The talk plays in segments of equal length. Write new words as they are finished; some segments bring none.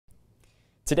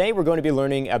Today we're going to be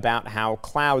learning about how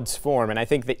clouds form, and I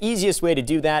think the easiest way to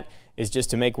do that is just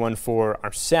to make one for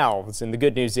ourselves. And the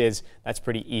good news is that's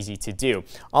pretty easy to do.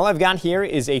 All I've got here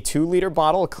is a 2-liter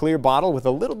bottle, a clear bottle with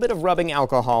a little bit of rubbing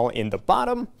alcohol in the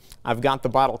bottom. I've got the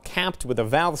bottle capped with a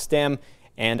valve stem,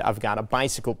 and I've got a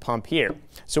bicycle pump here.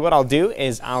 So what I'll do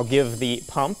is I'll give the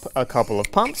pump a couple of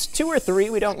pumps, 2 or 3,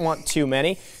 we don't want too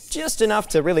many, just enough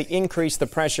to really increase the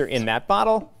pressure in that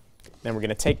bottle. Then we're going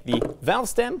to take the valve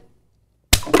stem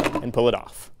and pull it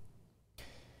off.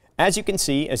 As you can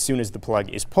see, as soon as the plug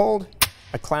is pulled,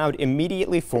 a cloud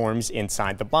immediately forms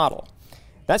inside the bottle.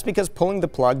 That's because pulling the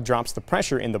plug drops the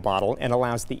pressure in the bottle and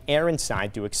allows the air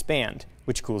inside to expand,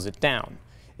 which cools it down.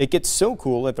 It gets so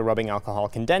cool that the rubbing alcohol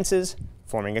condenses,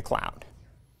 forming a cloud.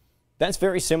 That's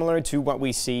very similar to what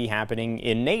we see happening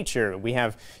in nature. We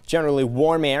have generally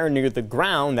warm air near the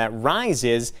ground that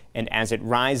rises, and as it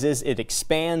rises, it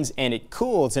expands and it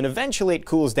cools, and eventually it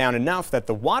cools down enough that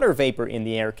the water vapor in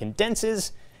the air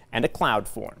condenses and a cloud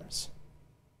forms.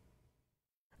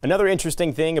 Another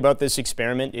interesting thing about this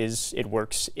experiment is it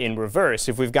works in reverse.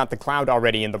 If we've got the cloud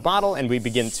already in the bottle and we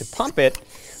begin to pump it,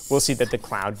 we'll see that the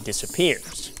cloud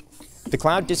disappears. The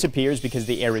cloud disappears because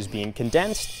the air is being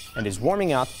condensed and is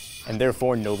warming up and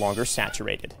therefore no longer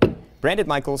saturated. Brandon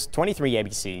Michaels,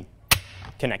 23ABC,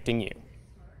 connecting you.